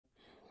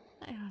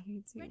love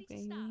you too,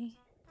 baby.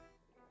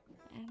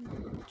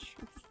 And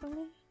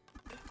truthfully,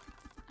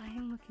 I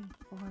am looking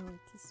forward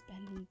to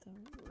spending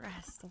the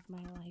rest of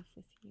my life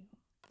with you.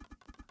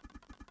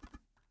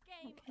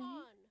 Game okay?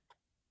 on.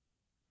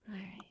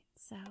 Alright,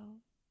 so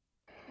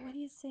what do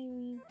you say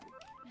we,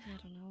 I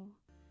don't know,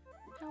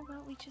 how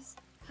about we just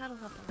cuddle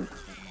up a little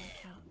bit on the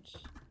couch?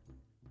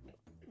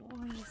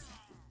 What do you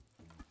say?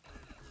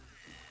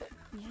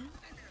 Yeah?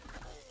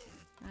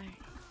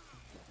 Alright.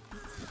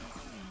 That's really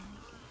good.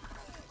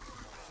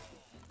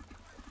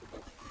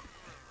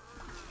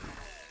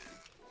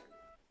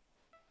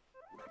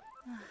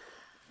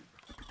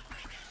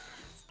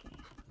 That's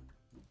good.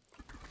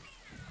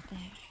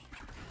 There.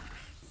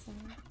 So,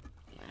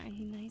 are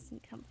you nice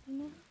and comfy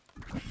now?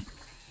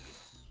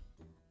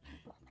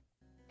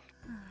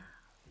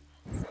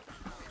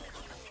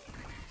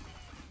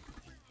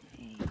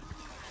 Hey,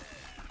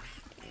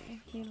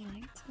 if you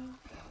like to,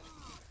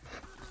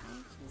 I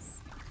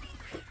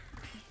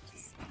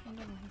just kind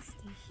of want to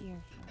stay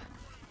here for a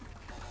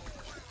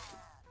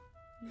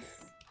while.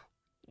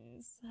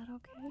 Is that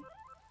okay?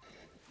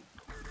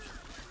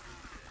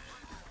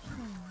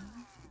 Oh,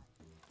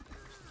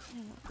 I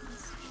love you,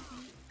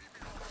 sweetie.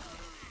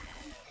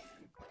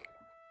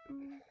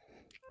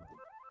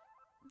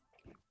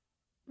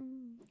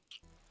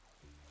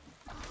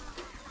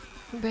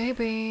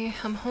 Baby,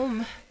 I'm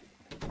home.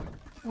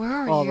 Where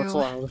are Oh, you? that's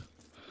loud.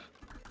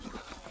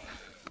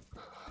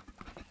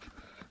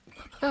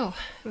 Oh,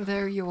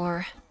 there you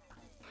are.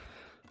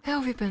 How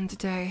have you been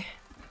today?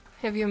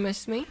 Have you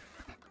missed me?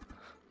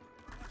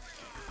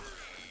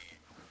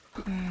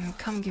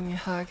 Come give me a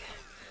hug.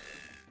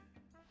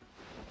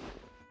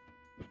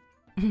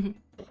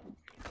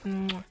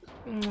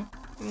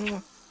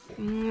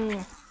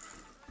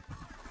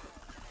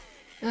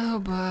 Oh,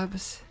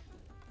 Bubs.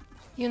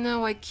 You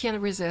know I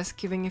can't resist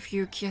giving a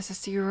few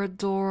kisses to your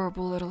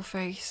adorable little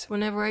face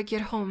whenever I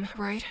get home,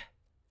 right?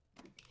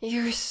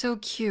 You're so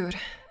cute,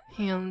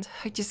 and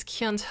I just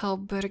can't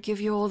help but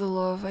give you all the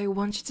love I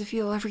want you to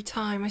feel every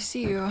time I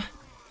see you.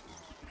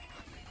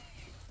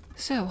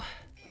 So,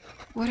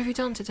 what have you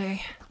done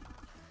today?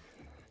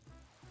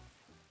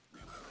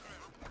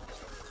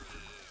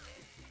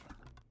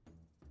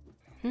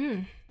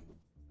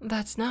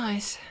 That's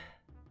nice.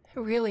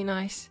 Really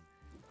nice.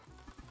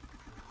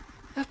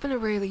 I've been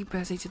really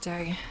busy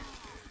today.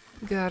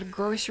 Got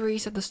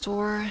groceries at the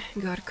store,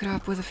 got caught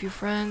up with a few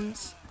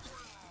friends.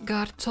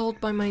 Got told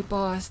by my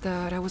boss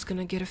that I was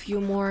gonna get a few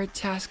more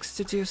tasks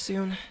to do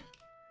soon.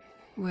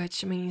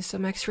 Which means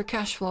some extra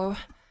cash flow.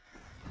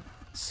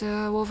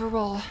 So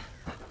overall,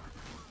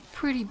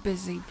 pretty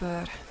busy,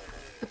 but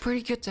a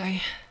pretty good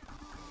day.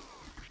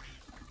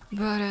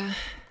 But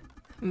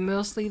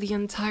mostly the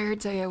entire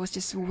day I was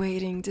just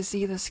waiting to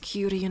see this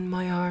cutie in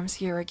my arms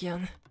here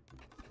again.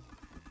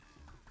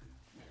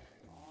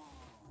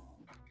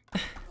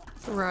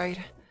 Right.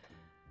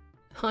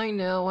 I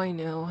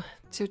know.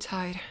 Too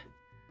tight.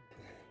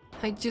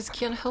 I just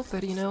can't help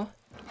it, you know?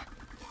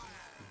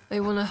 I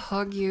wanna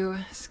hug you,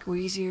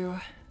 squeeze you,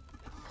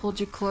 hold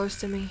you close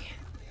to me.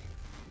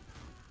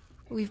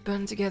 We've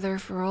been together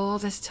for all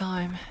this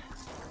time,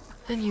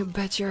 and you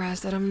bet your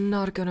ass that I'm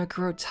not gonna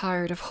grow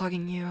tired of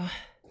hugging you.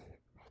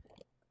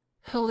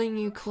 Holding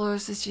you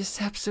close is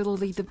just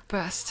absolutely the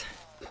best.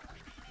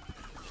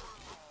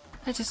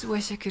 I just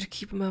wish I could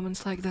keep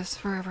moments like this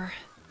forever,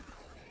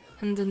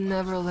 and then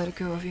never let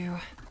go of you.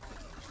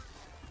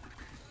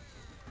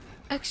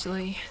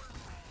 Actually,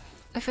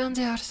 I found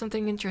out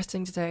something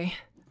interesting today.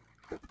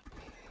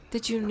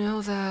 Did you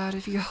know that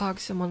if you hug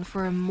someone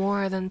for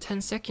more than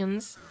 10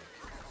 seconds,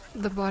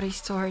 the body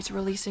starts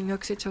releasing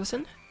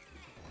oxytocin?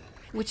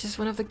 Which is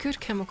one of the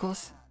good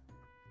chemicals.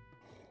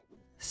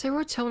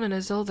 Serotonin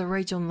is all the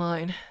rage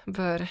online,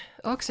 but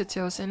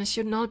oxytocin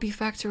should not be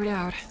factored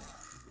out.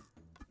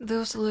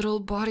 Those little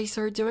bodies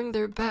are doing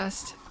their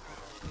best,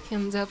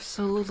 and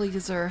absolutely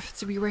deserve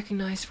to be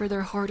recognized for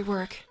their hard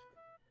work.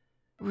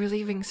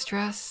 Relieving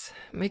stress,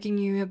 making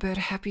you a bit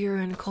happier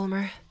and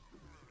calmer.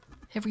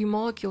 Every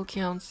molecule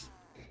counts.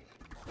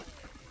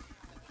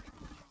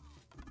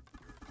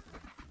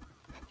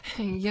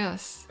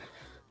 Yes,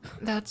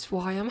 that's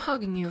why I'm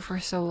hugging you for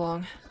so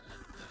long.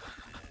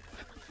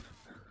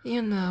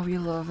 You know you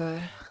love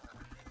it.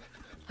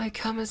 I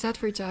come as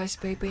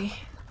advertised, baby.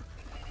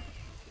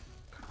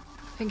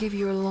 I gave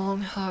you a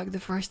long hug the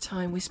first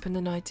time we spent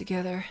the night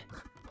together,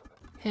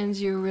 and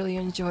you really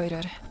enjoyed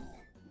it.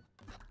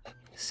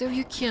 So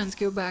you can't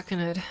go back on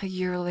it a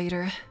year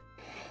later.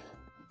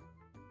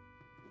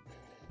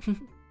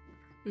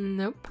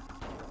 Nope.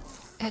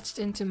 Etched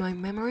into my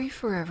memory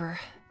forever.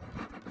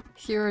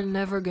 You're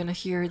never gonna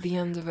hear the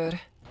end of it.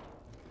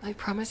 I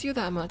promise you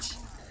that much.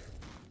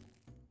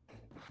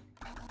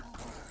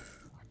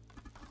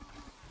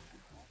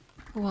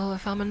 Well,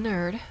 if I'm a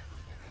nerd,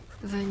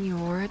 then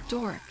you're a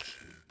dork.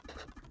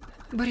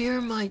 But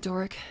you're my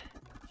dork,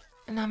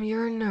 and I'm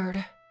your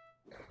nerd.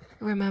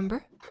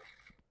 Remember?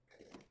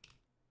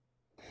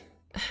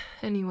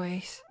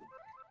 Anyways,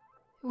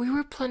 we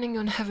were planning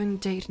on having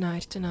date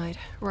night tonight,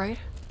 right?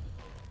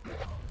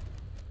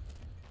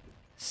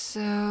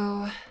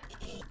 So,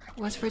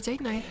 what's for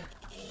date night?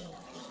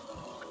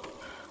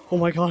 Oh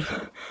my god.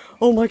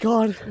 Oh my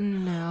god.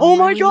 No. Oh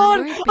my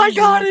god! I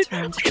got it!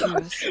 Turn to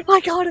choose. I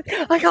got it!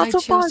 I got I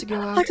some chose fun! to go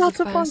out I to got the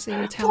some fun! fancy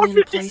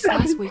Italian place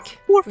last 457! week.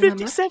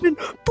 457!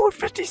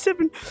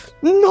 457!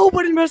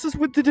 Nobody messes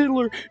with the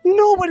diddler!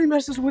 Nobody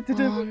messes with the Oh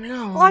diddler!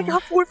 no. I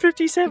got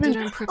 457! You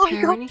didn't I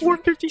prepare got anything?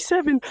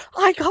 457!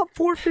 I got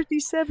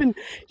 457!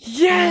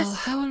 Yes! Well,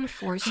 how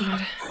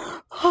unfortunate.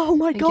 Oh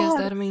my I god!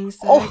 guess that means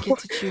that Oh, I get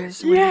to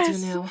choose what yes! to do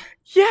now.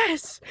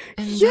 Yes!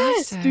 And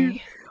Yes, I dude!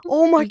 say,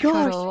 Oh my we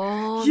gosh! cuddle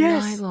all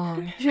Yes! night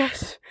long.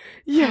 Yes!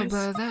 How Yes!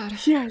 about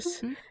that? Yes!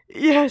 Hmm?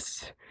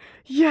 Yes!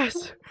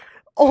 Yes!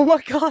 Oh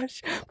my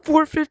gosh!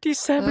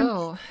 457!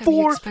 Oh, have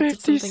you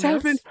expected something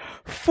else?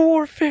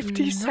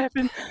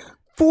 457!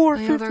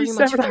 I am very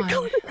much 457! I fine.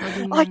 got it! I've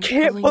been I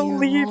can't cuddling you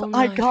believe all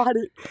I night. got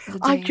it! The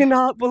I day.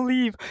 cannot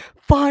believe!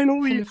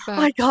 Finally, In fact,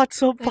 I got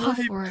some I go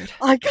 5! for it.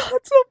 I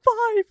got some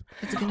 5!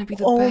 It's gonna be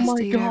the Oh best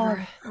my date god!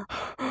 ever.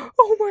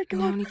 Oh my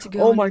Now I god! need to go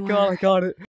Oh my god, I anywhere. got it!